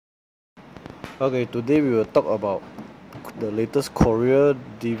Okay, today we will talk about the latest Korea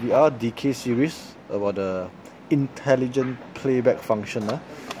DVR DK series about the intelligent playback function.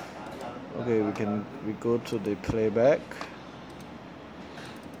 Okay, we go to the playback.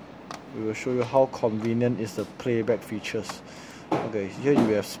 We will show you how convenient is the playback features. Okay, here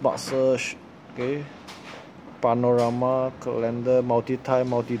you have smart search, okay, panorama, calendar, multi-time,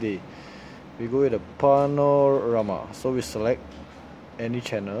 multi-day. We go with the panorama, so we select any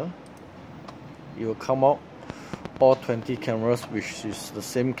channel. It will come out all 20 cameras, which is the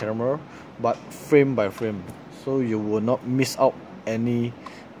same camera but frame by frame, so you will not miss out any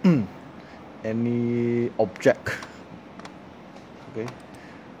any object. Okay,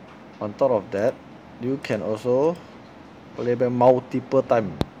 on top of that, you can also play back multiple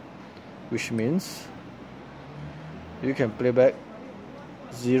time, which means you can play back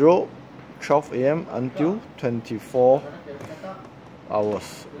 12 AM until 24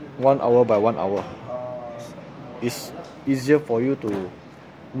 hours, 1 hour by 1 hour. It's easier for you to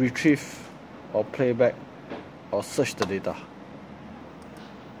retrieve or play back or search the data.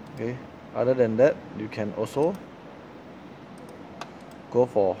 Okay, other than that, you can also go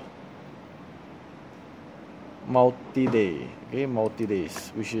for multi-day. Okay,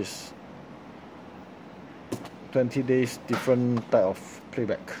 multi-days, which is 20 days different type of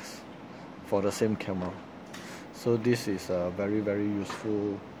playbacks for the same camera. So this is a very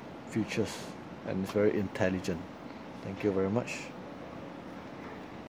useful features, and it's very intelligent. Thank you very much.